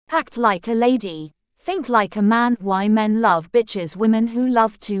Act like a lady. Think like a man. Why men love bitches. Women who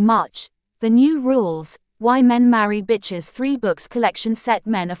love too much. The New Rules. Why Men Marry Bitches. 3 books collection set.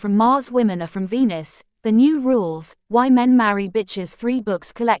 Men are from Mars, women are from Venus. The New Rules. Why Men Marry Bitches. 3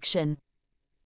 books collection.